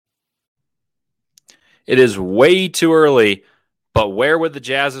It is way too early, but where would the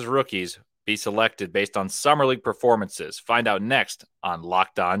Jazz's rookies be selected based on Summer League performances? Find out next on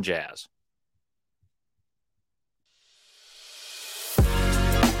Locked On Jazz.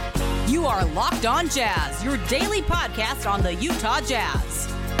 You are Locked On Jazz, your daily podcast on the Utah Jazz.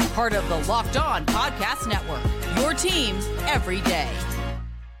 Part of the Locked On Podcast Network, your team every day.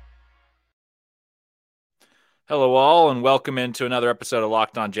 Hello all, and welcome into another episode of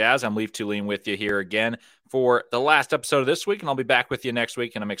Locked On Jazz. I'm Leif Tulane with you here again for the last episode of this week, and I'll be back with you next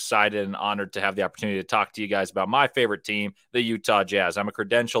week, and I'm excited and honored to have the opportunity to talk to you guys about my favorite team, the Utah Jazz. I'm a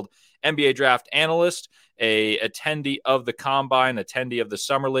credentialed NBA draft analyst, a attendee of the Combine, attendee of the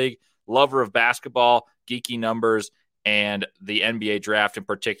Summer League, lover of basketball, geeky numbers, and the NBA draft in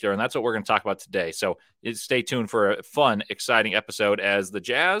particular, and that's what we're going to talk about today. So stay tuned for a fun, exciting episode as the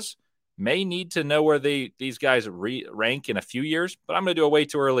Jazz may need to know where these guys rank in a few years, but I'm going to do a way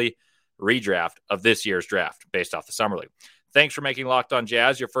too early redraft of this year's draft based off the Summer League. Thanks for making Locked On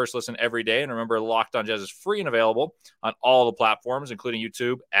Jazz your first listen every day. And remember, Locked On Jazz is free and available on all the platforms, including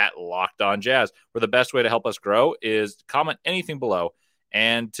YouTube at Locked On Jazz, where the best way to help us grow is comment anything below.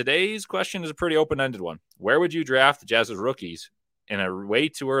 And today's question is a pretty open-ended one. Where would you draft the Jazz's rookies in a way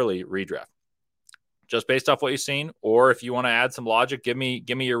too early redraft? Just based off what you've seen, or if you want to add some logic, give me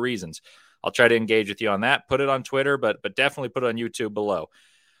your reasons. I'll try to engage with you on that. Put it on Twitter, but definitely put it on YouTube below.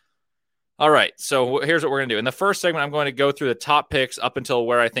 All right, so here's what we're going to do. In the first segment, I'm going to go through the top picks up until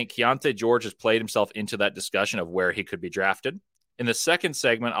where I think Keyonte George has played himself into that discussion of where he could be drafted. In the second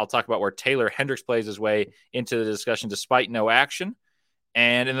segment, I'll talk about where Taylor Hendricks plays his way into the discussion despite no action.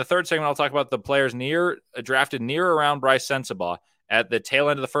 And in the third segment, I'll talk about the players drafted near around Bryce Sensabaugh at the tail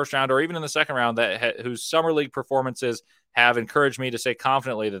end of the first round or even in the second round whose Summer League performances have encouraged me to say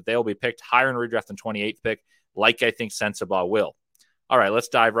confidently that they'll be picked higher in redraft than 28th pick, like I think Sensabaugh will. All right, let's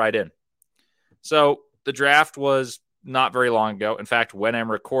dive right in. So the draft was not very long ago. In fact, when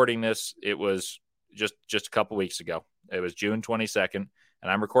I'm recording this, it was just a couple weeks ago. It was June 22nd, and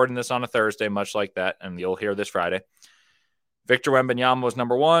I'm recording this on a Thursday, much like that, and you'll hear this Friday. Victor Wembanyama was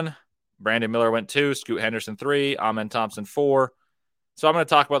number 1. Brandon Miller went 2. Scoot Henderson 3. Amen Thompson 4. So I'm going to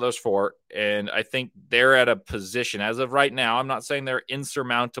talk about those 4, and I think they're at a position as of right now. I'm not saying they're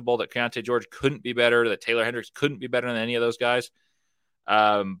insurmountable, that Keyonte George couldn't be better, that Taylor Hendricks couldn't be better than any of those guys.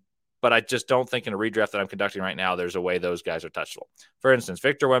 But I just don't think in a redraft that I'm conducting right now, there's a way those guys are touchable. For instance,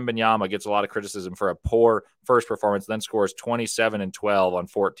 Victor Wembanyama gets a lot of criticism for a poor first performance, then scores 27 and 12 on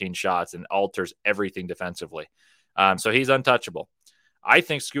 14 shots and alters everything defensively. So he's untouchable. I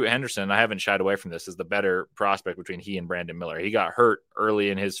think Scoot Henderson, and I haven't shied away from this, is the better prospect between he and Brandon Miller. He got hurt early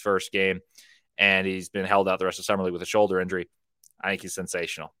in his first game, and he's been held out the rest of Summer League with a shoulder injury. I think he's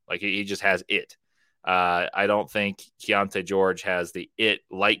sensational. Like, he just has it. I don't think Keyonte George has the it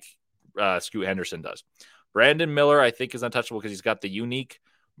like Scoot Henderson does. Brandon Miller, I think, is untouchable because he's got the unique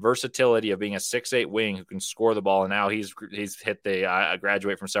versatility of being a 6'8" wing who can score the ball, and now he's hit the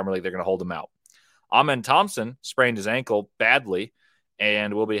graduate from Summer League. They're going to hold him out. Amen Thompson sprained his ankle badly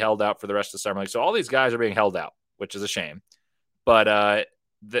and will be held out for the rest of the Summer League. So all these guys are being held out, which is a shame. But I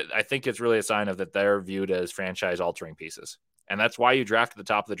think it's really a sign of that they're viewed as franchise-altering pieces. And that's why you draft at the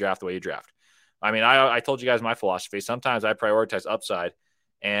top of the draft the way you draft. I mean, I told you guys my philosophy. Sometimes I prioritize upside,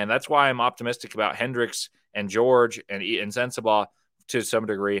 and that's why I'm optimistic about Hendricks and George and Sensabaugh to some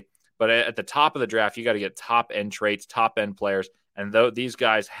degree. But at the top of the draft, you got to get top-end traits, top-end players, and these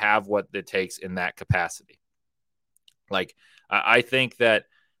guys have what it takes in that capacity. Like, I think that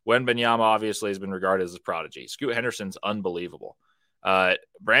Wembanyama obviously has been regarded as a prodigy. Scoot Henderson's unbelievable.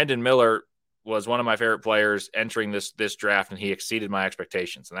 Brandon Miller was one of my favorite players entering this draft, and he exceeded my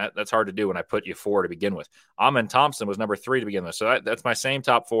expectations. And that's hard to do when I put you 4 to begin with. Amen Thompson was number 3 to begin with. So that's my same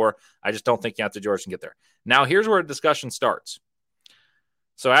top 4. I just don't think Keyonte George can get there. Now, here's where the discussion starts.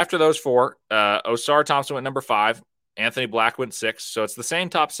 So after those 4, Osar Thompson went number 5. Anthony Black went 6. So it's the same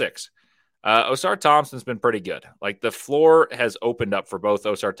top 6. Osar Thompson's been pretty good. Like, the floor has opened up for both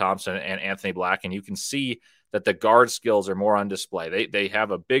Osar Thompson and Anthony Black, and you can see that the guard skills are more on display. They have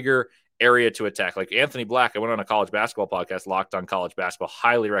a bigger area to attack. Like Anthony Black, I went on a college basketball podcast, Locked On College Basketball.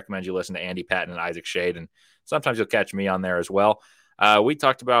 Highly recommend you listen to Andy Patton and Isaac Shade, and sometimes you'll catch me on there as well. We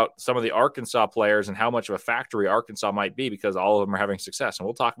talked about some of the Arkansas players and how much of a factory Arkansas might be because all of them are having success, and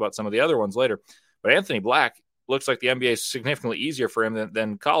we'll talk about some of the other ones later. But Anthony Black looks like the NBA is significantly easier for him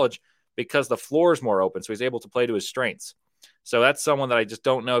than college, because the floor is more open, so he's able to play to his strengths. So that's someone that I just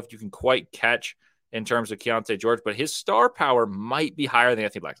don't know if you can quite catch in terms of Keyonte George, but his star power might be higher than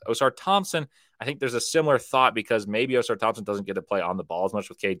Anthony Black. Osar Thompson, I think there's a similar thought because maybe Osar Thompson doesn't get to play on the ball as much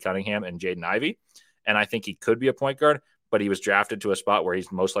with Cade Cunningham and Jaden Ivey, and I think he could be a point guard, but he was drafted to a spot where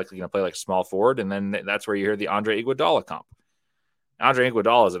he's most likely going to play like a small forward. And then that's where you hear the Andre Iguodala comp. Andre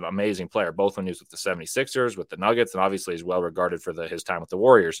Iguodala is an amazing player, both when he was with the 76ers, with the Nuggets, and obviously he's well regarded for his time with the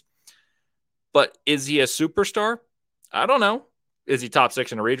Warriors. But is he a superstar? I don't know. Is he top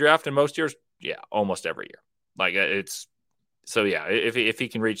 6 in a redraft in most years? Yeah, almost every year. Like it's so yeah. If he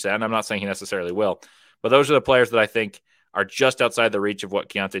can reach that, and I'm not saying he necessarily will, but those are the players that I think are just outside the reach of what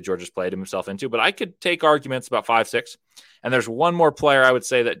Keyonte George has played himself into. But I could take arguments about 5'6", and there's one more player I would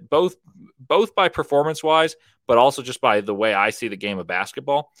say that both by performance wise, but also just by the way I see the game of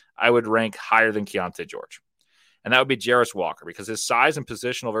basketball, I would rank higher than Keyonte George. And that would be Jarris Walker, because his size and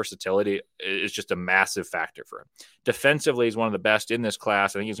positional versatility is just a massive factor for him. Defensively, he's one of the best in this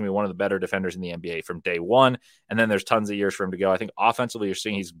class. I think he's going to be one of the better defenders in the NBA from day one. And then there's tons of years for him to go. I think offensively, you're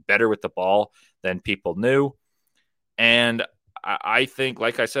seeing he's better with the ball than people knew. And I think,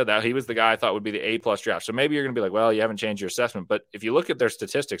 like I said, that he was the guy I thought would be the A-plus draft. So maybe you're going to be like, well, you haven't changed your assessment. But if you look at their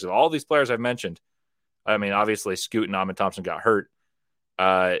statistics of all these players I've mentioned, I mean, obviously Scoot and Ahmed Thompson got hurt.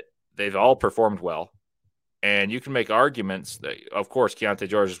 They've all performed well. And you can make arguments that, of course, Keyonte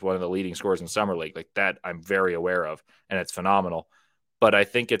George is one of the leading scorers in Summer League. Like that, I'm very aware of, and it's phenomenal. But I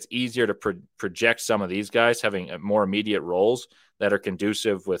think it's easier to project some of these guys having more immediate roles that are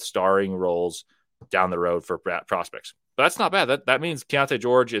conducive with starring roles down the road for prospects. But that's not bad. That means Keyonte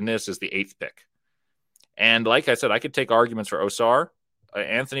George in this is the 8th pick. And like I said, I could take arguments for Osar,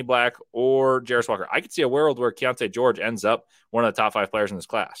 Anthony Black, or Jarris Walker. I could see a world where Keyonte George ends up one of the top 5 players in this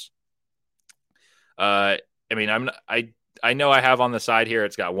class. I mean, I know I have on the side here,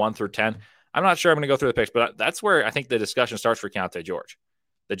 it's got 1 through 10. I'm not sure I'm going to go through the picks, but that's where I think the discussion starts for Keyonte George.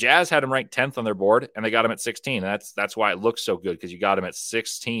 The Jazz had him ranked 10th on their board, and they got him at 16. And that's why it looks so good, because you got him at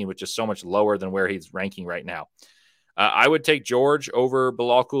 16, which is so much lower than where he's ranking right now. I would take George over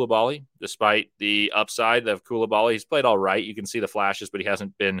Bilal Coulibaly, despite the upside of Coulibaly. He's played all right. You can see the flashes, but he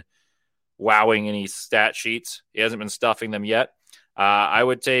hasn't been wowing any stat sheets. He hasn't been stuffing them yet. I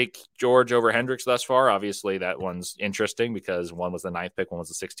would take George over Hendricks thus far. Obviously, that one's interesting because one was the 9th pick, one was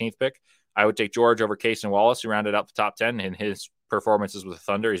the 16th pick. I would take George over Cason Wallace, who rounded out the top 10 in his performances with the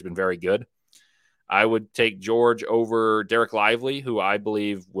Thunder. He's been very good. I would take George over Derek Lively, who I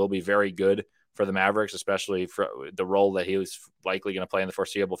believe will be very good for the Mavericks, especially for the role that he was likely going to play in the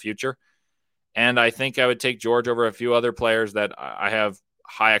foreseeable future. And I think I would take George over a few other players that I have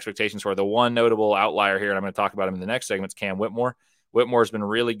high expectations for. The one notable outlier here, and I'm going to talk about him in the next segment, is Cam Whitmore. Whitmore's been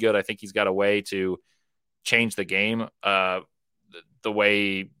really good. I think he's got a way to change the game the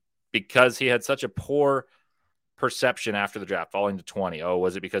way, because he had such a poor perception after the draft, falling to 20. Oh,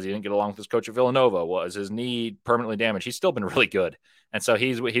 was it because he didn't get along with his coach at Villanova? Was his knee permanently damaged? He's still been really good. And so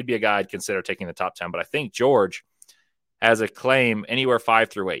he'd be a guy I'd consider taking the top 10. But I think George has a claim anywhere 5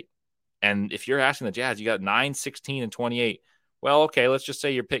 through 8. And if you're asking the Jazz, you got 9, 16, and 28. Well, okay, let's just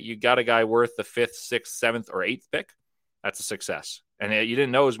say you got a guy worth the 5th, 6th, 7th, or 8th pick. That's a success. And you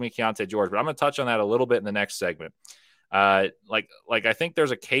didn't know it was me, Keyonte George, but I'm going to touch on that a little bit in the next segment. Like I think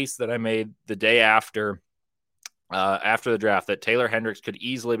there's a case that I made the day after the draft that Taylor Hendricks could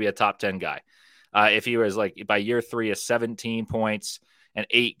easily be a top 10 guy. If he was like by year 3, a 17 points and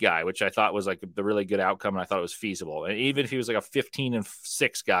 8 guy, which I thought was like the really good outcome. And I thought it was feasible. And even if he was like a 15 and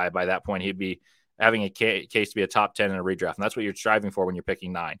 6 guy by that point, he'd be having a case to be a top 10 in a redraft. And that's what you're striving for when you're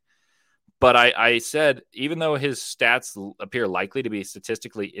picking 9. But I said, even though his stats appear likely to be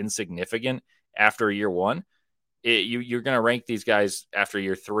statistically insignificant after year 1, you're going to rank these guys after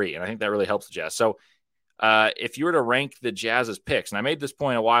year 3. And I think that really helps the Jazz. So if you were to rank the Jazz's picks, and I made this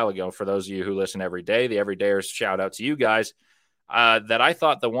point a while ago for those of you who listen every day, the everydayers, shout out to you guys, that I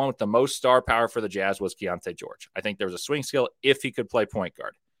thought the one with the most star power for the Jazz was Keyonte George. I think there was a swing skill if he could play point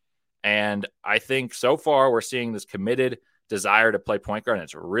guard. And I think so far we're seeing this committed desire to play point guard, and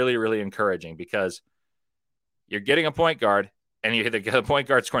it's really, really encouraging because you're getting a point guard, and you hit the point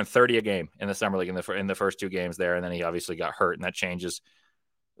guard scoring 30 a game in the Summer League in the first 2 games there, and then he obviously got hurt, and that changes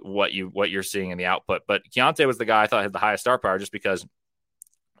what you're seeing in the output. But Keyonte was the guy I thought had the highest star power, just because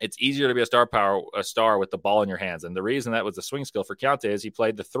it's easier to be a star with the ball in your hands. And the reason that was the swing skill for Keyonte is he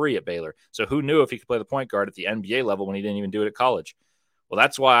played the 3 at Baylor. So who knew if he could play the point guard at the NBA level when he didn't even do it at college? Well,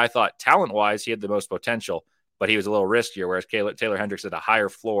 that's why I thought talent-wise he had the most potential, but he was a little riskier, whereas Taylor Hendricks had a higher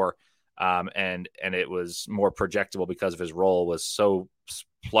floor, and it was more projectable because of his role was so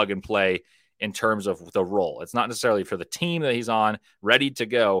plug and play in terms of the role. It's not necessarily for the team that he's on, ready to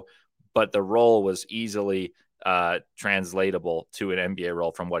go, but the role was easily translatable to an NBA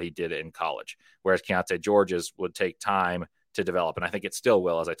role from what he did in college, whereas Keyonte George's would take time to develop, and I think it still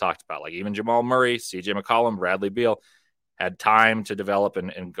will, as I talked about. Like even Jamal Murray, CJ McCollum, Bradley Beal had time to develop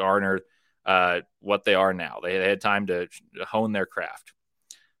and garner what they are now. They had time to hone their craft.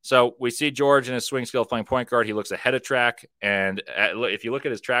 So we see George in his swing skills playing point guard. He looks ahead of track. And if you look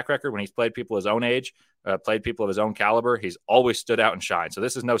at his track record, when he's played people his own age, played people of his own caliber, he's always stood out and shined. So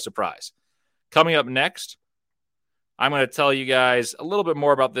this is no surprise. Coming up next, I'm going to tell you guys a little bit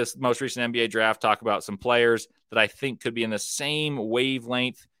more about this most recent NBA draft, talk about some players that I think could be in the same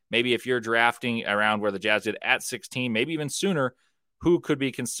wavelength. Maybe if you're drafting around where the Jazz did at 16, maybe even sooner, who could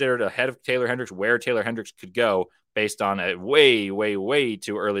be considered ahead of Taylor Hendricks, where Taylor Hendricks could go based on a way, way, way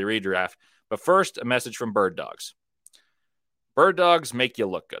too early redraft. But first, a message from Bird Dogs. Bird Dogs make you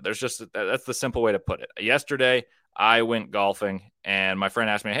look good. That's the simple way to put it. Yesterday, I went golfing, and my friend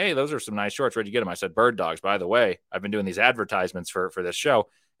asked me, hey, those are some nice shorts. Where'd you get them? I said, Bird Dogs. By the way, I've been doing these advertisements for this show,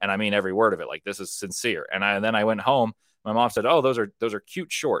 and I mean every word of it. Like, this is sincere. And then I went home. My mom said, oh, those are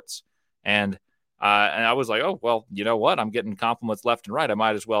cute shorts. And I was like, oh, well, you know what? I'm getting compliments left and right. I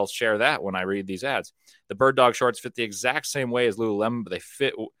might as well share that when I read these ads. The Bird Dog shorts fit the exact same way as Lululemon, but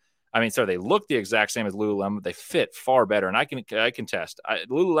they look the exact same as Lululemon, but they fit far better. And I can test.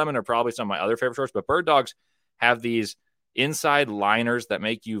 Lululemon are probably some of my other favorite shorts, but Bird Dogs have these inside liners that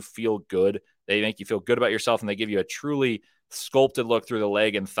make you feel good. They make you feel good about yourself, and they give you a truly sculpted look through the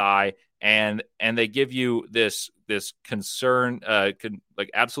leg and thigh. And they give you this concern,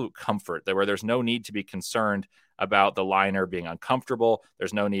 like absolute comfort, that where there's no need to be concerned about the liner being uncomfortable.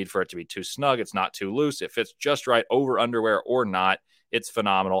 There's no need for it to be too snug. It's not too loose. It fits just right over underwear or not. It's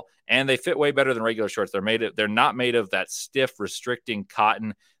phenomenal. And they fit way better than regular shorts. They're not made of that stiff, restricting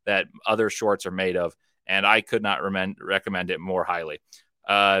cotton that other shorts are made of. And I could not recommend it more highly.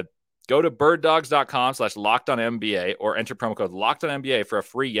 Go to birddogs.com/LockedOnNBA or enter promo code LockedOnNBA for a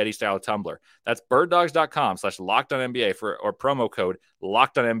free Yeti-style tumbler. That's birddogs.com/LockedOnNBA or promo code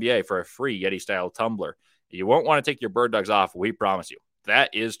LockedOnNBA for a free Yeti-style tumbler. You won't want to take your Bird Dogs off, we promise you.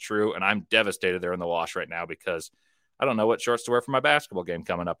 That is true, and I'm devastated they're in the wash right now because I don't know what shorts to wear for my basketball game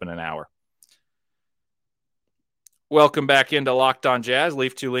coming up in an hour. Welcome back into Locked On Jazz.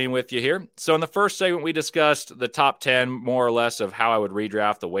 Leaf Tulane with you here. So in the first segment, we discussed the top 10, more or less, of how I would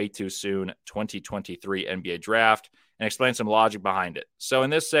redraft the way too soon 2023 NBA draft and explain some logic behind it. So in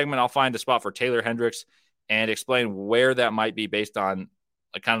this segment, I'll find a spot for Taylor Hendricks and explain where that might be based on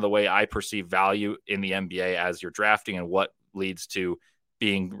kind of the way I perceive value in the NBA as you're drafting and what leads to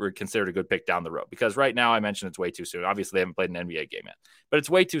being considered a good pick down the road. Because right now I mentioned it's way too soon. Obviously, they haven't played an NBA game yet. But it's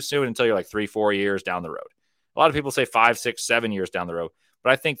way too soon until you're like 3-4 years down the road. A lot of people say 5, 6, 7 years down the road.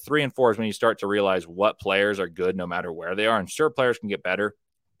 But I think 3 and 4 is when you start to realize what players are good no matter where they are. And sure, players can get better,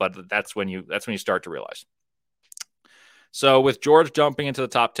 but that's when you start to realize. So with George jumping into the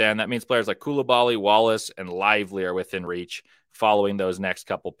top 10, that means players like Coulibaly, Wallace, and Lively are within reach following those next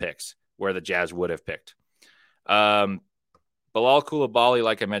couple picks where the Jazz would have picked. Bilal Coulibaly,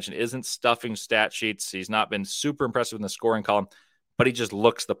 like I mentioned, isn't stuffing stat sheets. He's not been super impressive in the scoring column, but he just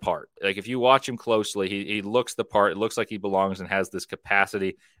looks the part. Like if you watch him closely, he looks the part. It looks like he belongs and has this capacity,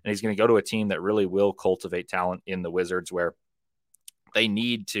 and he's going to go to a team that really will cultivate talent in the Wizards, where they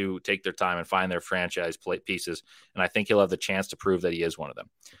need to take their time and find their franchise pieces. And I think he'll have the chance to prove that he is one of them.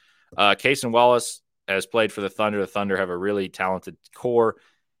 Cason Wallace has played for the Thunder. The Thunder have a really talented core,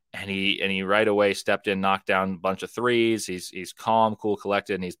 and he right away stepped in, knocked down a bunch of threes. He's calm, cool,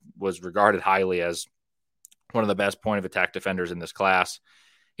 collected, and he was regarded highly as one of the best point of attack defenders in this class.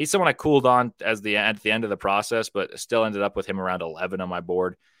 He's someone I cooled on at the end of the process, but still ended up with him around 11 on my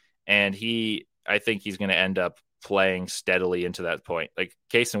board. And I think he's going to end up playing steadily into that point. Like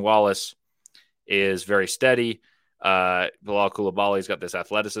Cason Wallace is very steady. Bilal Coulibaly's got this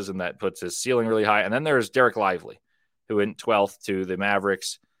athleticism that puts his ceiling really high. And then there's Derek Lively, who went 12th to the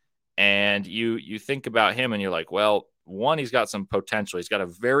Mavericks. And you think about him and you're like, well, one, he's got some potential. He's got a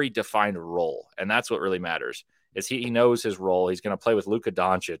very defined role, and that's what really matters. Is he knows his role. He's going to play with Luka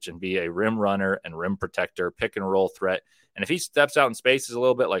Doncic and be a rim runner and rim protector, pick and roll threat. And if he steps out in spaces a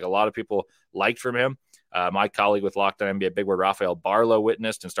little bit, like a lot of people liked from him, my colleague with Locked On NBA Big Word, Rafael Barlow,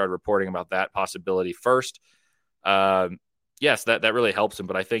 witnessed and started reporting about that possibility first. Yes, that really helps him.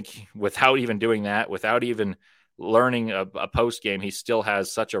 But I think without even doing that, without even learning a post game, he still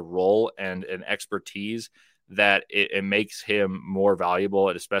has such a role and an expertise that it makes him more valuable,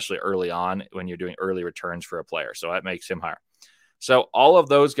 and especially early on when you're doing early returns for a player. So that makes him higher. So all of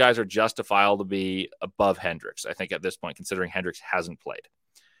those guys are justifiable to be above Hendricks, I think, at this point, considering Hendricks hasn't played.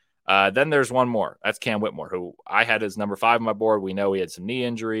 Then there's one more. That's Cam Whitmore, who I had as number 5 on my board. We know he had some knee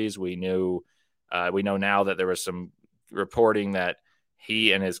injuries. We know now that there was some reporting that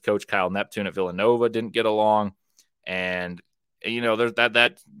he and his coach Kyle Neptune at Villanova didn't get along. And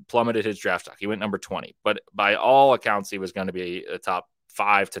that plummeted his draft stock. He went number 20, but by all accounts, he was going to be a top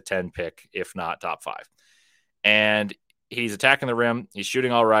 5 to 10 pick, if not top 5. And he's attacking the rim. He's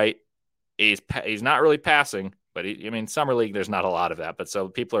shooting all right. He's not really passing, but summer league, there's not a lot of that. But so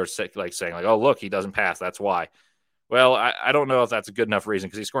people are saying like, oh, look, he doesn't pass. That's why. Well, I don't know if that's a good enough reason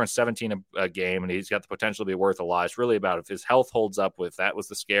because he's scoring 17 a game and he's got the potential to be worth a lot. It's really about if his health holds up with that was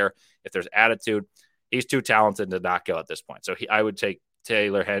the scare. If there's attitude, he's too talented to not go at this point. So I would take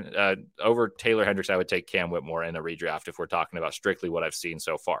over Taylor Hendricks. I would take Cam Whitmore in a redraft if we're talking about strictly what I've seen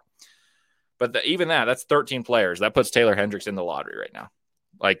so far. But even that's 13 players. That puts Taylor Hendricks in the lottery right now.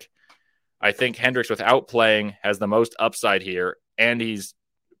 Like, I think Hendricks without playing has the most upside here, and he's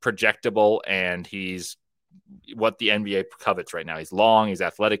projectable, and he's what the NBA covets right now. He's long, he's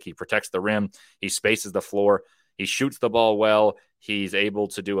athletic, he protects the rim, he spaces the floor, he shoots the ball well, he's able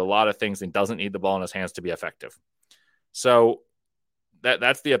to do a lot of things and doesn't need the ball in his hands to be effective. So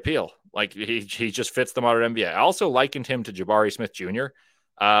that's the appeal. Like, he just fits the modern NBA. I also likened him to Jabari Smith Jr.,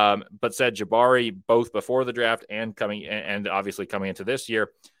 but said Jabari, both before the draft and obviously coming into this year,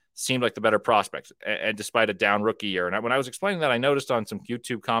 seemed like the better prospects, and despite a down rookie year. And when I was explaining that, I noticed on some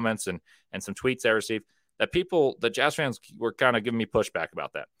YouTube comments and some tweets I received that the Jazz fans were kind of giving me pushback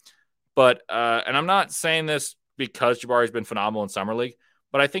about that. But, and I'm not saying this because Jabari's been phenomenal in Summer League,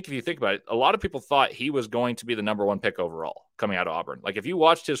 but I think if you think about it, a lot of people thought he was going to be the number 1 pick overall coming out of Auburn. Like, if you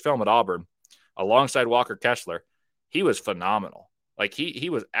watched his film at Auburn alongside Walker Kessler, he was phenomenal. Like, he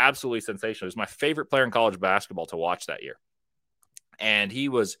was absolutely sensational. He was my favorite player in college basketball to watch that year. And he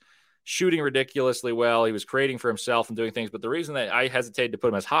was shooting ridiculously well. He was creating for himself and doing things. But the reason that I hesitated to put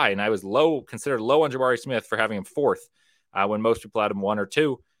him as high, and I was considered low on Jabari Smith for having him 4th when most people had him 1 or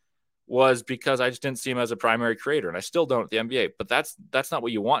 2, was because I just didn't see him as a primary creator. And I still don't at the NBA. But that's not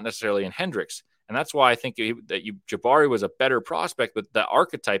what you want necessarily in Hendricks. And that's why I think Jabari was a better prospect, but the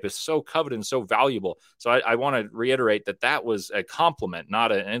archetype is so coveted and so valuable. So I want to reiterate that was a compliment,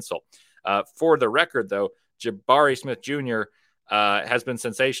 not an insult. For the record, though, Jabari Smith Jr. Has been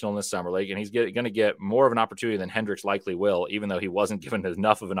sensational in this summer league, and he's going to get more of an opportunity than Hendricks likely will, even though he wasn't given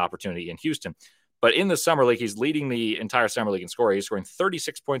enough of an opportunity in Houston. But in the summer league, he's leading the entire summer league in scoring. He's scoring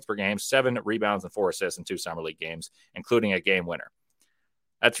 36 points per game, 7 rebounds and 4 assists in 2 summer league games, including a game winner.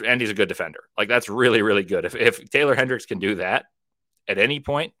 And he's a good defender. Like, that's really, really good. If Taylor Hendricks can do that at any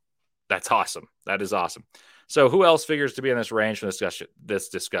point, that's awesome. That is awesome. So who else figures to be in this range for this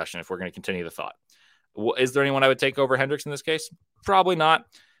discussion if we're going to continue the thought? Is there anyone I would take over Hendricks in this case? Probably not.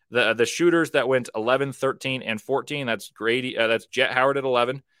 The shooters that went 11, 13, and 14, that's Grady. That's Jet Howard at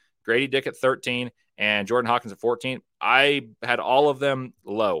 11, Grady Dick at 13, and Jordan Hawkins at 14. I had all of them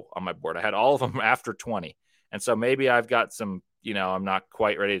low on my board. I had all of them after 20. And so maybe I've got some, I'm not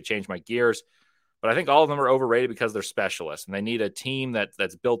quite ready to change my gears. But I think all of them are overrated because they're specialists, and they need a team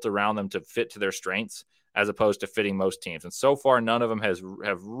that's built around them to fit to their strengths as opposed to fitting most teams. And so far, none of them have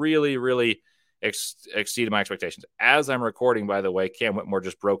really, really exceeded my expectations. As I'm recording, by the way, Cam Whitmore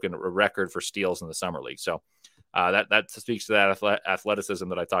just broke a record for steals in the summer league. So that speaks to that athleticism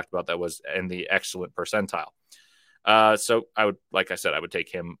that I talked about that was in the excellent percentile. So I would take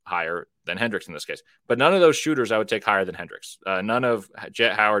him higher than Hendricks in this case. But none of those shooters I would take higher than Hendricks. None of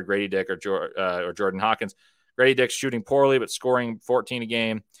Jet Howard, Grady Dick, or Jordan Hawkins. Grady Dick's shooting poorly but scoring 14 a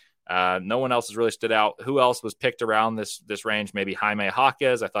game. No one else has really stood out. Who else was picked around this range? Maybe Jaime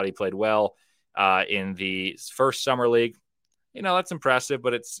Jaquez. I thought he played well in the first summer league. That's impressive,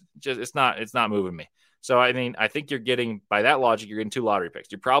 but it's not moving me. So, I think you're getting, by that logic, you're getting 2 lottery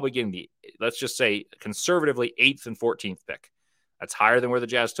picks. You're probably getting let's just say conservatively 8th and 14th pick. That's higher than where the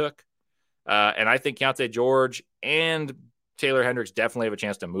Jazz took. And I think Keyonte George and Taylor Hendricks definitely have a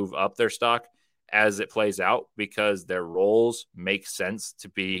chance to move up their stock as it plays out because their roles make sense to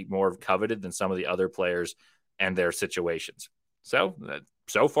be more coveted than some of the other players and their situations.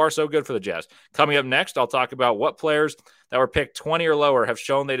 So far, so good for the Jazz. Coming up next, I'll talk about what players that were picked 20 or lower have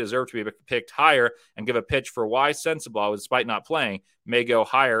shown they deserve to be picked higher and give a pitch for why Sensabaugh, despite not playing, may go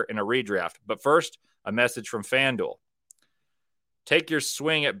higher in a redraft. But first, a message from FanDuel. Take a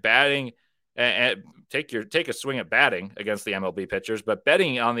swing at batting against the MLB pitchers, but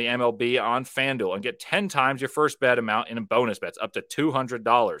betting on the MLB on FanDuel and get 10 times your first bet amount in bonus bets up to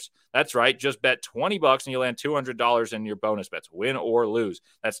 $200. That's right. Just bet $20 and you'll land $200 in your bonus bets, win or lose.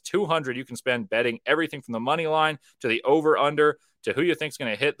 That's $200 you can spend betting everything from the money line to the over-under to who you think is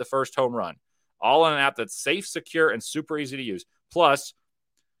going to hit the first home run. All on an app that's safe, secure, and super easy to use. Plus,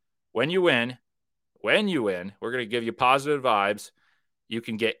 when you win, we're going to give you positive vibes. You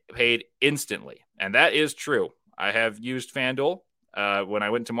can get paid instantly. And that is true. I have used FanDuel when I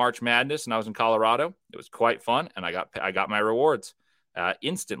went to March Madness and I was in Colorado. It was quite fun, and I got my rewards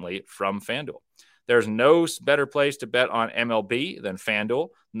instantly from FanDuel. There's no better place to bet on MLB than FanDuel,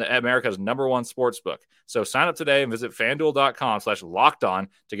 America's #1 sportsbook. So sign up today and visit FanDuel.com/lockedon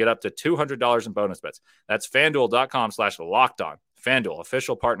to get up to $200 in bonus bets. That's FanDuel.com/lockedon. FanDuel,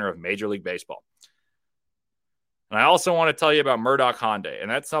 official partner of Major League Baseball. And I also want to tell you about Murdoch Hyundai, and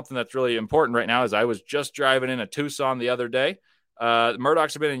that's something that's really important right now. As I was just driving in a Tucson the other day.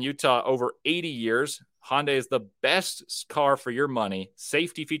 Murdochs have been in Utah over 80 years. Hyundai is the best car for your money.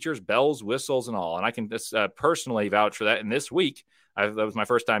 Safety features, bells, whistles, and all. And I can just personally vouch for that. And this week, that was my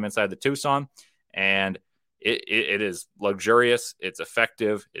first time inside the Tucson, and it is luxurious. It's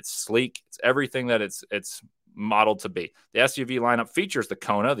effective. It's sleek. It's everything that it's modeled to be. The SUV lineup features the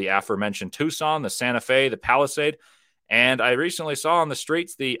Kona, the aforementioned Tucson, the Santa Fe, the Palisade, and I recently saw on the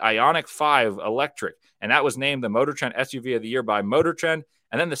streets the Ioniq 5 electric, and that was named the Motor Trend SUV of the Year by Motor Trend.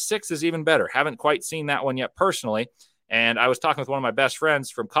 And then the 6 is even better. Haven't quite seen that one yet personally. And I was talking with one of my best friends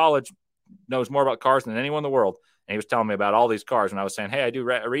from college, knows more about cars than anyone in the world. And he was telling me about all these cars. And I was saying, hey, I do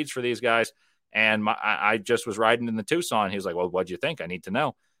reads for these guys. And I just was riding in the Tucson. He was like, well, what'd you think? I need to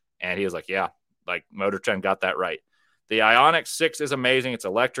know. And he was like, yeah, like Motor Trend got that right. The Ioniq 6 is amazing. It's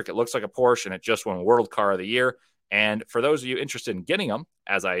electric. It looks like a Porsche, and it just won World Car of the Year. And for those of you interested in getting them,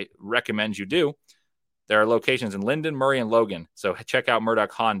 as I recommend you do, there are locations in Linden, Murray, and Logan. So check out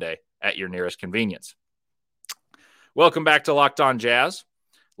Murdoch Hyundai at your nearest convenience. Welcome back to Locked On Jazz.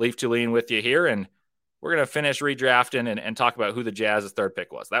 Leaf Tulane with you here, and we're going to finish redrafting and talk about who the Jazz's third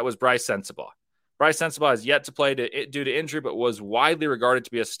pick was. That was Bryce Sensabaugh. Bryce Sensabaugh has yet to play due to injury, but was widely regarded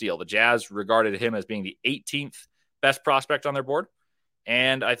to be a steal. The Jazz regarded him as being the 18th best prospect on their board,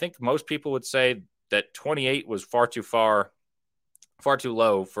 and I think most people would say that 28 was far too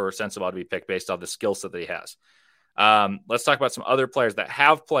low for Sensabaugh to be picked based on the skill set that he has. Let's talk about some other players that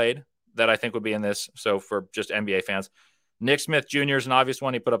have played that I think would be in this. So for just NBA fans, Nick Smith Jr. is an obvious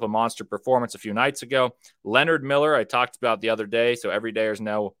one. He put up a monster performance a few nights ago. Leonard Miller, I talked about the other day, so everydayers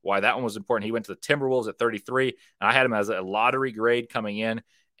know why that one was important. He went to the Timberwolves at 33, and I had him as a lottery grade coming in,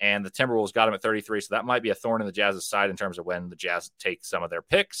 and the Timberwolves got him at 33, so that might be a thorn in the Jazz's side in terms of when the Jazz take some of their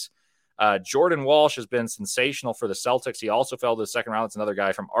picks. Jordan Walsh has been sensational for the Celtics. He also fell to the second round. It's another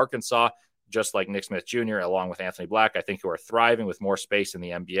guy from Arkansas, just like Nick Smith Jr., along with Anthony Black, I think, who are thriving with more space in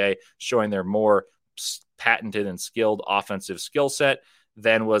the NBA, showing their more patented and skilled offensive skill set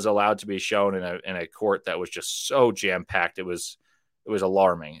than was allowed to be shown in a court that was just so jam-packed. It was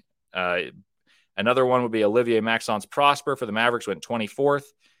alarming. Another one would be Olivier Maxence Prosper for the Mavericks, went 24th.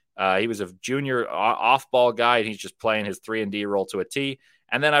 He was a junior off-ball guy, and he's just playing his 3-and-D role to a T.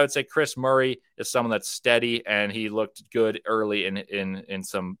 And then I would say Chris Murray is someone that's steady, and he looked good early in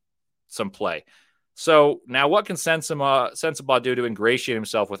some play. So now what can Sensabaugh do to ingratiate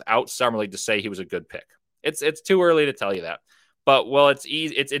himself without Summer League to say he was a good pick? It's too early to tell you that. But, well, it's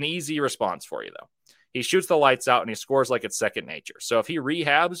an easy response for you, though. He shoots the lights out, and he scores like it's second nature. So if he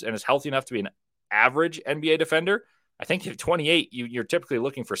rehabs and is healthy enough to be an average NBA defender, I think at 28, you're typically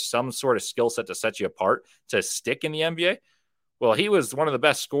looking for some sort of skill set to set you apart to stick in the NBA. Well, he was one of the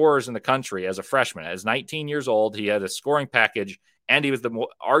best scorers in the country as a freshman. At 19 years old, he had a scoring package, and he was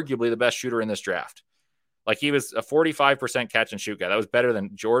arguably the best shooter in this draft. Like, he was a 45% catch and shoot guy. That was better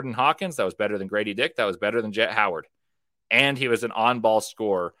than Jordan Hawkins. That was better than Grady Dick. That was better than Jet Howard. And he was an on-ball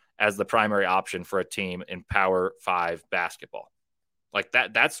scorer as the primary option for a team in Power 5 basketball. Like,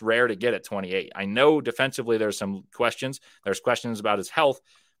 that's rare to get at 28. I know defensively there's some questions. There's questions about his health,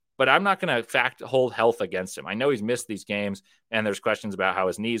 but I'm not going to hold health against him. I know he's missed these games, and there's questions about how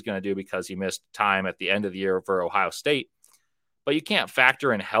his knee's going to do because he missed time at the end of the year for Ohio State. But you can't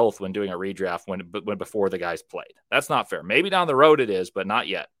factor in health when doing a redraft when before the guy's played. That's not fair. Maybe down the road it is, but not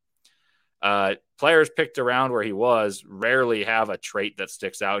yet. Players picked around where he was rarely have a trait that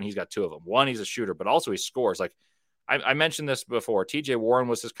sticks out, and he's got two of them. One, he's a shooter, but also he scores. Like I mentioned this before, TJ Warren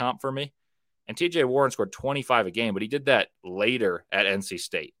was his comp for me. And TJ Warren scored 25 a game, but he did that later at NC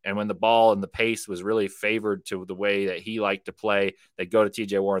State. And when the ball and the pace was really favored to the way that he liked to play, they'd go to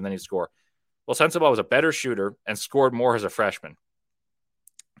TJ Warren, then he'd score. Well, Sensabaugh was a better shooter and scored more as a freshman.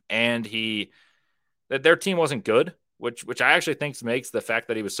 And their team wasn't good, which I actually think makes the fact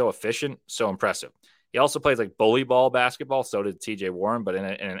that he was so efficient so impressive. He also plays like bully ball basketball, so did TJ Warren, but in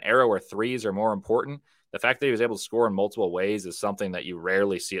an era where threes are more important, the fact that he was able to score in multiple ways is something that you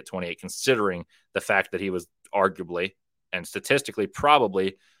rarely see at 28, considering the fact that he was arguably and statistically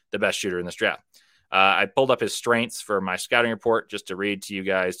probably the best shooter in this draft. I pulled up his strengths for my scouting report just to read to you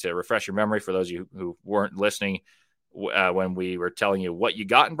guys to refresh your memory for those of you who weren't listening when we were telling you what you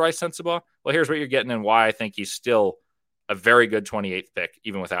got in Bryce Sensabaugh. Well, here's what you're getting and why I think he's still a very good 28th pick,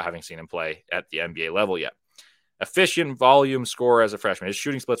 even without having seen him play at the NBA level yet. efficient volume scorer as a freshman. His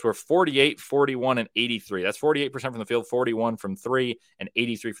shooting splits were 48, 41, and 83. That's 48% from the field, 41 from 3, and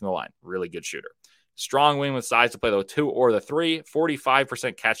 83 from the line. Really good shooter. Strong wing with size to play the 2 or the 3.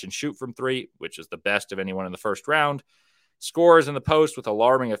 45% catch and shoot from 3, which is the best of anyone in the first round. Scores in the post with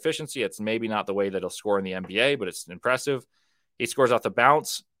alarming efficiency. It's maybe not the way that he'll score in the NBA, but it's impressive. He scores off the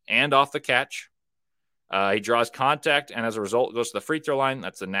bounce and off the catch. He draws contact, and as a result, goes to the free throw line.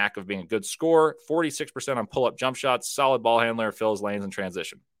 That's the knack of being a good scorer. 46% on pull-up jump shots. Solid ball handler, fills lanes in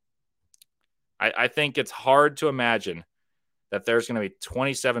transition. I think it's hard to imagine that there's going to be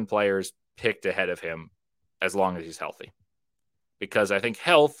 27 players picked ahead of him as long as he's healthy. Because I think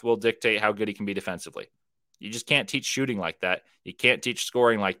health will dictate how good he can be defensively. You just can't teach shooting like that. You can't teach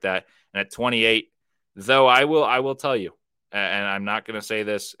scoring like that. And at 28, though I will tell you, and I'm not going to say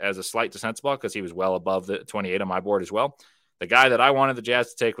this as a slight to Sensabaugh because he was well above the 28 on my board as well. The guy that I wanted the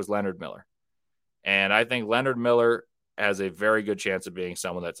Jazz to take was Leonard Miller. And I think Leonard Miller has a very good chance of being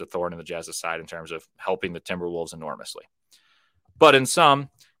someone that's a thorn in the Jazz's side in terms of helping the Timberwolves enormously. But in sum,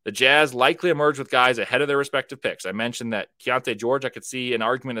 the Jazz likely emerge with guys ahead of their respective picks. I mentioned that Keyonte George, I could see an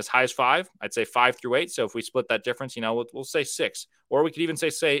argument as high as 5. I'd say 5 through 8. So if we split that difference, we'll say 6. Or we could even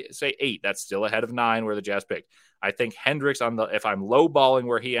say 8. That's still ahead of 9 where the Jazz picked. I think Hendricks, if I'm lowballing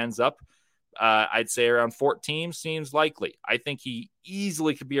where he ends up, I'd say around 14 seems likely. I think he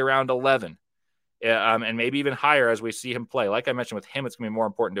easily could be around 11. And maybe even higher as we see him play. Like I mentioned with him, it's going to be more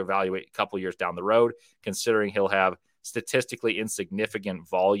important to evaluate a couple years down the road, considering he'll have statistically insignificant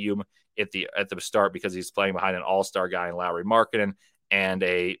volume at the start because he's playing behind an all-star guy in Lauri Markkanen and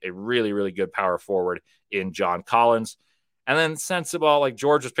a really, really good power forward in John Collins. And then Sensabaugh, like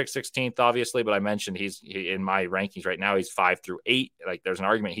George was picked 16th, obviously, but I mentioned he in my rankings right now, he's 5 through 8. Like there's an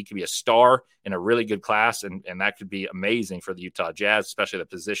argument he could be a star in a really good class, and that could be amazing for the Utah Jazz, especially the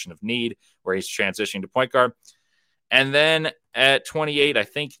position of need where he's transitioning to point guard. And then at 28, I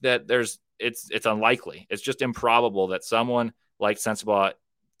think that it's unlikely. It's just improbable that someone like Sensabaugh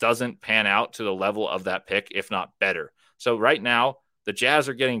doesn't pan out to the level of that pick, if not better. So right now, the Jazz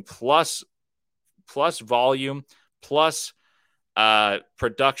are getting plus volume, plus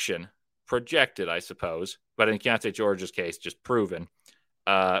production, projected, I suppose, but in Keyonte George's case, just proven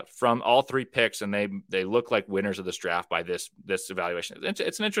from all 3 picks, and they look like winners of this draft by this evaluation.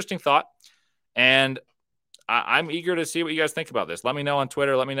 It's an interesting thought, and I'm eager to see what you guys think about this. Let me know on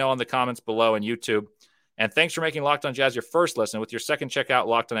Twitter. Let me know in the comments below on YouTube. And thanks for making Locked On Jazz your first listen. With your second checkout,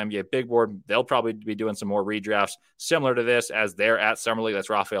 Locked On NBA Big Board, they'll probably be doing some more redrafts similar to this as they're at Summer League. That's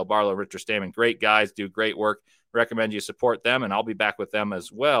Rafael Barlow, Richard Stamen. Great guys, do great work. Recommend you support them, and I'll be back with them as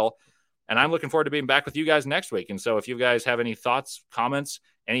well. And I'm looking forward to being back with you guys next week. And so if you guys have any thoughts, comments,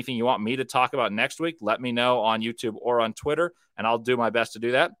 anything you want me to talk about next week, let me know on YouTube or on Twitter, and I'll do my best to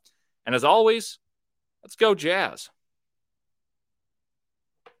do that. And as always, let's go Jazz.